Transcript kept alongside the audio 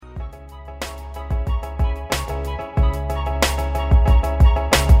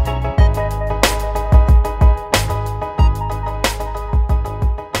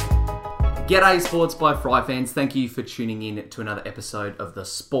G'day Sports by Fry fans, thank you for tuning in to another episode of the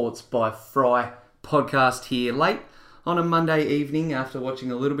Sports by Fry podcast here late on a Monday evening after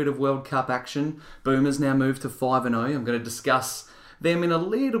watching a little bit of World Cup action. Boomers now moved to 5-0. I'm going to discuss them in a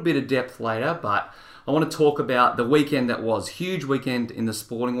little bit of depth later, but I want to talk about the weekend that was. Huge weekend in the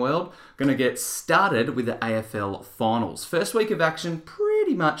sporting world. Going to get started with the AFL finals. First week of action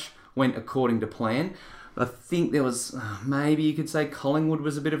pretty much went according to plan. I think there was, maybe you could say Collingwood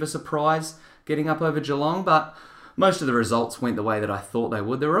was a bit of a surprise getting up over Geelong, but most of the results went the way that I thought they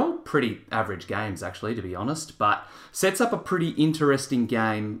would. They were all pretty average games, actually, to be honest, but sets up a pretty interesting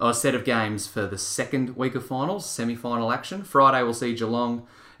game, or set of games for the second week of finals, semi-final action. Friday we'll see Geelong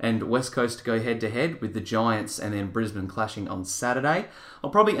and West Coast go head-to-head with the Giants and then Brisbane clashing on Saturday.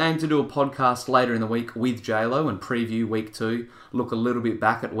 I'll probably aim to do a podcast later in the week with JLo and preview week 2, look a little bit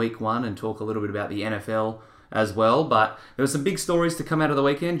back at week 1 and talk a little bit about the NFL as well. But there were some big stories to come out of the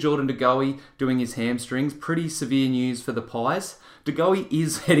weekend. Jordan De Goey doing his hamstrings. Pretty severe news for the Pies. De Goey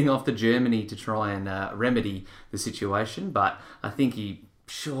is heading off to Germany to try and remedy the situation, but I think he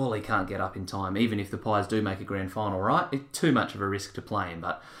surely can't get up in time, even if the Pies do make a grand final, right? It's too much of a risk to play him,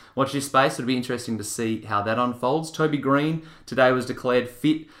 but watch this space. It'll be interesting to see how that unfolds. Toby Green today was declared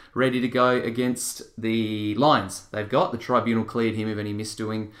fit, ready to go against the Lions. The tribunal cleared him of any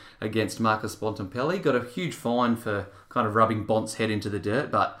misdoing against Marcus Bontempelli. Got a huge fine for kind of rubbing Bont's head into the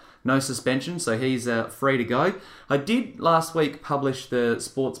dirt, but no suspension, so he's free to go. I did last week publish the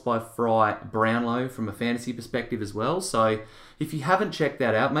Sports by Fry Brownlow from a fantasy perspective as well, so if you haven't checked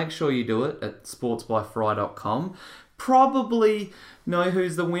that out, make sure you do it at sportsbyfry.com. Probably know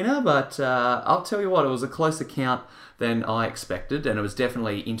who's the winner, but I'll tell you what, it was a closer count than I expected, and it was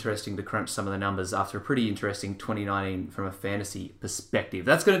definitely interesting to crunch some of the numbers after a pretty interesting 2019 from a fantasy perspective.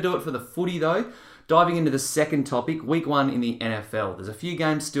 That's going to do it for the footy though. Diving into the second topic, week 1 in the NFL. There's a few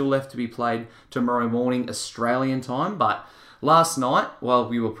games still left to be played tomorrow morning Australian time, but last night, while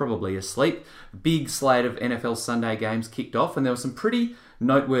we were probably asleep, big slate of NFL Sunday games kicked off, and there were some pretty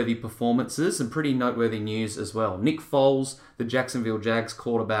noteworthy performances and pretty noteworthy news as well. Nick Foles, the Jacksonville Jags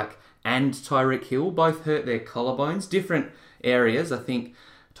quarterback, and Tyreek Hill both hurt their collarbones. Different areas. I think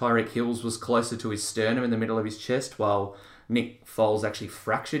Tyreek Hill's was closer to his sternum in the middle of his chest, while Nick Foles actually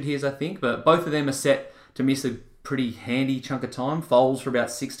fractured his, I think. But both of them are set to miss a pretty handy chunk of time. Foles for about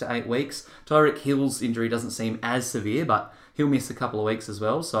 6 to 8 weeks. Tyreek Hill's injury doesn't seem as severe, but he'll miss a couple of weeks as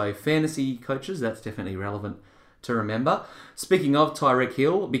well. So fantasy coaches, that's definitely relevant to remember. Speaking of Tyreek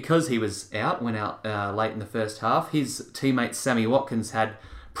Hill, because he was out, went out late in the first half, his teammate Sammy Watkins had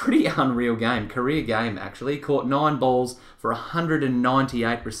pretty unreal game, career game actually. Caught 9 balls for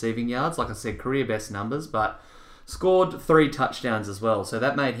 198 receiving yards. Like I said, career best numbers, but scored 3 touchdowns as well. So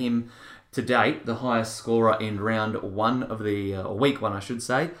that made him, to date, the highest scorer in round 1 of the, or week 1 I should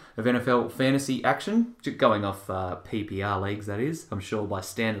say, of NFL fantasy action. Going off PPR leagues, that is. I'm sure by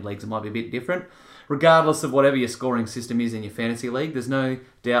standard leagues it might be a bit different. Regardless of whatever your scoring system is in your fantasy league, there's no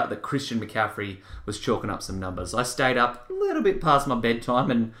doubt that Christian McCaffrey was chalking up some numbers. I stayed up a little bit past my bedtime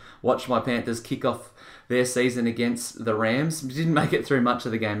and watched my Panthers kick off their season against the Rams. Didn't make it through much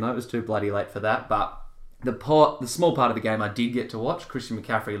of the game though, it was too bloody late for that, but the small part of the game I did get to watch, Christian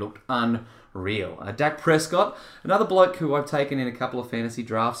McCaffrey looked unreal. Dak Prescott, another bloke who I've taken in a couple of fantasy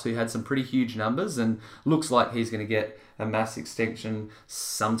drafts who had some pretty huge numbers and looks like he's going to get a mass extension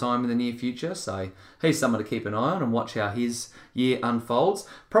sometime in the near future. So he's someone to keep an eye on and watch how his year unfolds.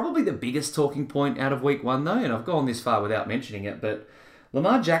 Probably the biggest talking point out of week 1 though, and I've gone this far without mentioning it, but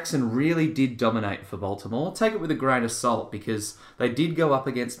Lamar Jackson really did dominate for Baltimore. Take it with a grain of salt because they did go up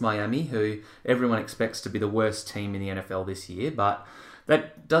against Miami, who everyone expects to be the worst team in the NFL this year, but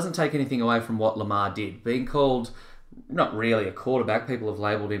that doesn't take anything away from what Lamar did. Being called not really a quarterback, people have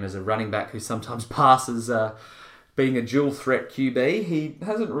labelled him as a running back who sometimes passes, being a dual threat QB. He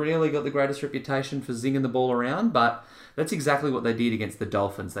hasn't really got the greatest reputation for zinging the ball around, but that's exactly what they did against the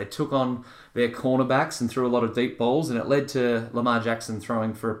Dolphins. They took on their cornerbacks and threw a lot of deep balls, and it led to Lamar Jackson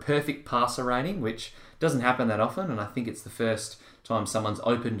throwing for a perfect passer rating, which doesn't happen that often, and I think it's the first time someone's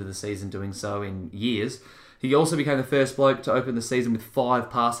opened the season doing so in years. He also became the first bloke to open the season with 5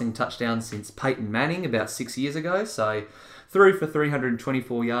 passing touchdowns since Peyton Manning about 6 years ago, so threw for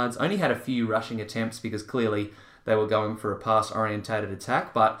 324 yards, only had a few rushing attempts because clearly they were going for a pass-orientated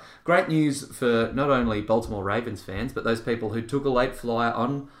attack, but great news for not only Baltimore Ravens fans, but those people who took a late flyer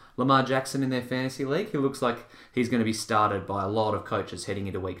on Lamar Jackson in their fantasy league. He looks like he's going to be started by a lot of coaches heading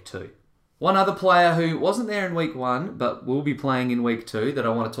into week 2. One other player who wasn't there in week 1, but will be playing in week 2 that I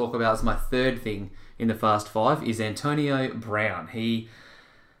want to talk about as my third thing in the Fast 5 is Antonio Brown. He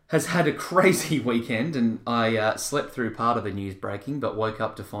has had a crazy weekend, and I slept through part of the news breaking, but woke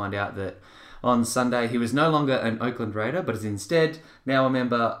up to find out that on Sunday he was no longer an Oakland Raider, but is instead now a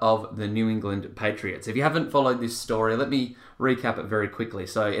member of the New England Patriots. If you haven't followed this story, let me recap it very quickly.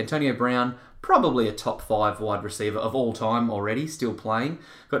 So Antonio Brown, probably a top 5 wide receiver of all time already, still playing,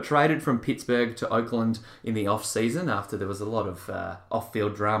 got traded from Pittsburgh to Oakland in the off-season after there was a lot of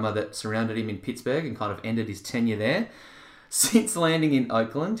off-field drama that surrounded him in Pittsburgh and kind of ended his tenure there. Since landing in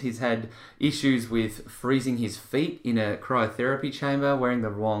Oakland, he's had issues with freezing his feet in a cryotherapy chamber, wearing the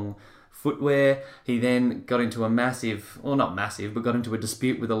wrong footwear. He then got into a got into a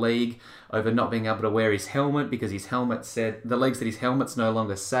dispute with the league over not being able to wear his helmet because the league said his helmet's no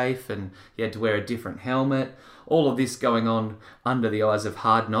longer safe and he had to wear a different helmet. All of this going on under the eyes of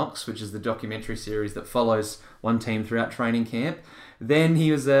Hard Knocks, which is the documentary series that follows one team throughout training camp. Then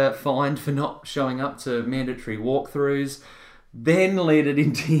he was fined for not showing up to mandatory walkthroughs. Then led it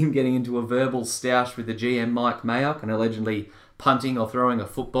into him getting into a verbal stoush with the GM Mike Mayock and allegedly punting or throwing a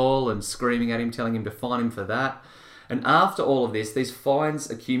football and screaming at him, telling him to fine him for that. And after all of this, these fines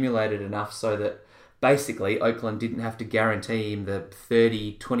accumulated enough so that basically Oakland didn't have to guarantee him the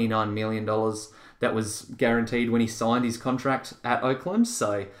 $29 million that was guaranteed when he signed his contract at Oakland.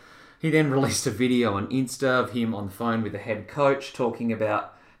 So he then released a video on Insta of him on the phone with the head coach talking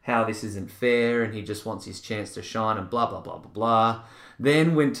about how this isn't fair and he just wants his chance to shine and blah, blah, blah, blah, blah.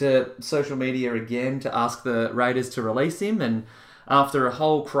 Then went to social media again to ask the Raiders to release him. And after a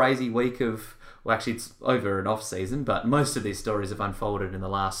whole crazy week of, well, actually it's over an off season, but most of these stories have unfolded in the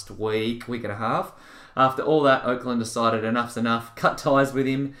last week and a half. After all that, Oakland decided enough's enough, cut ties with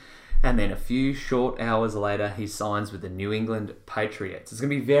him. And then a few short hours later, he signs with the New England Patriots. It's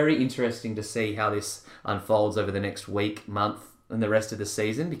going to be very interesting to see how this unfolds over the next week, month, and the rest of the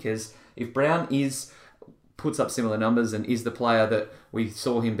season, because if Brown puts up similar numbers and is the player that we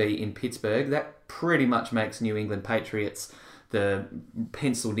saw him be in Pittsburgh, that pretty much makes New England Patriots the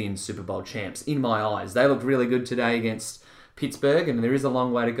penciled-in Super Bowl champs, in my eyes. They looked really good today against Pittsburgh, and there is a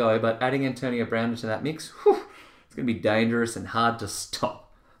long way to go, but adding Antonio Brown into that mix, it's going to be dangerous and hard to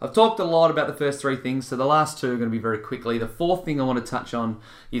stop. I've talked a lot about the first 3 things, so the last 2 are going to be very quickly. The 4th thing I want to touch on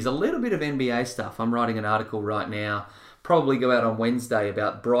is a little bit of NBA stuff. I'm writing an article right now, probably go out on Wednesday,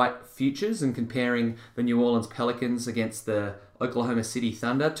 about bright futures and comparing the New Orleans Pelicans against the Oklahoma City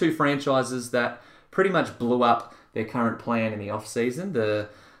Thunder, 2 franchises that pretty much blew up their current plan in the offseason. The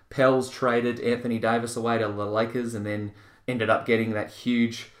Pels traded Anthony Davis away to the Lakers and then ended up getting that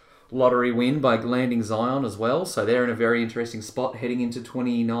huge lottery win by landing Zion as well. So they're in a very interesting spot heading into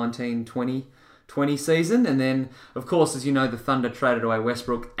 2019-2020 season. And then, of course, as you know, the Thunder traded away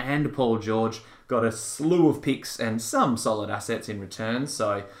Westbrook and Paul George, got a slew of picks and some solid assets in return.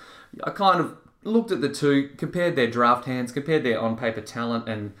 So I kind of looked at the 2, compared their draft hands, compared their on-paper talent,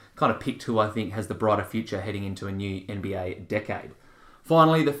 and kind of picked who I think has the brighter future heading into a new NBA decade.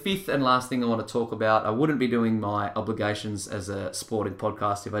 Finally, the 5th and last thing I want to talk about, I wouldn't be doing my obligations as a sporting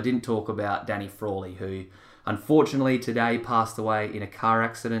podcast if I didn't talk about Danny Frawley, who unfortunately today passed away in a car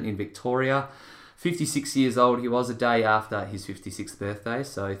accident in Victoria. 56 years old he was, a day after his 56th birthday,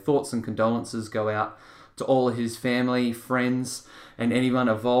 so thoughts and condolences go out to all of his family, friends, and anyone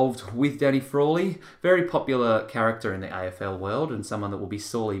involved with Danny Frawley. Very popular character in the AFL world and someone that will be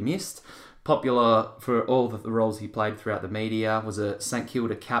sorely missed. Popular for all of the roles he played throughout the media, was a St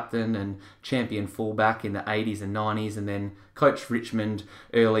Kilda captain and champion fullback in the 80s and 90s, and then coached Richmond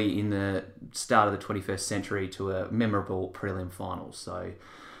early in the start of the 21st century to a memorable prelim final. So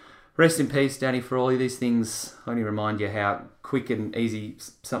rest in peace, Danny Frawley. These things only remind you how quick and easy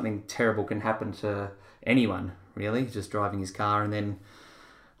something terrible can happen to anyone, really, just driving his car and then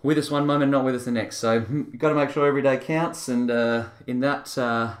with us one moment, not with us the next. So you've got to make sure every day counts. And in that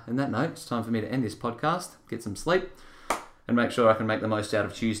note, it's time for me to end this podcast, get some sleep, and make sure I can make the most out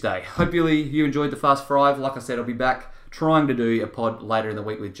of Tuesday. Hopefully you enjoyed the Fast Five. Like I said, I'll be back trying to do a pod later in the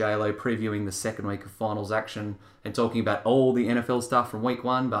week with JLo, previewing the second week of finals action and talking about all the NFL stuff from week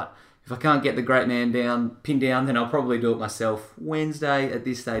 1. But if I can't get the great man pinned down, then I'll probably do it myself Wednesday, at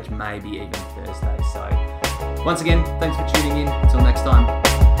this stage, maybe even Thursday. So once again, thanks for tuning in. Until next time,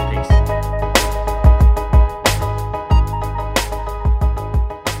 peace.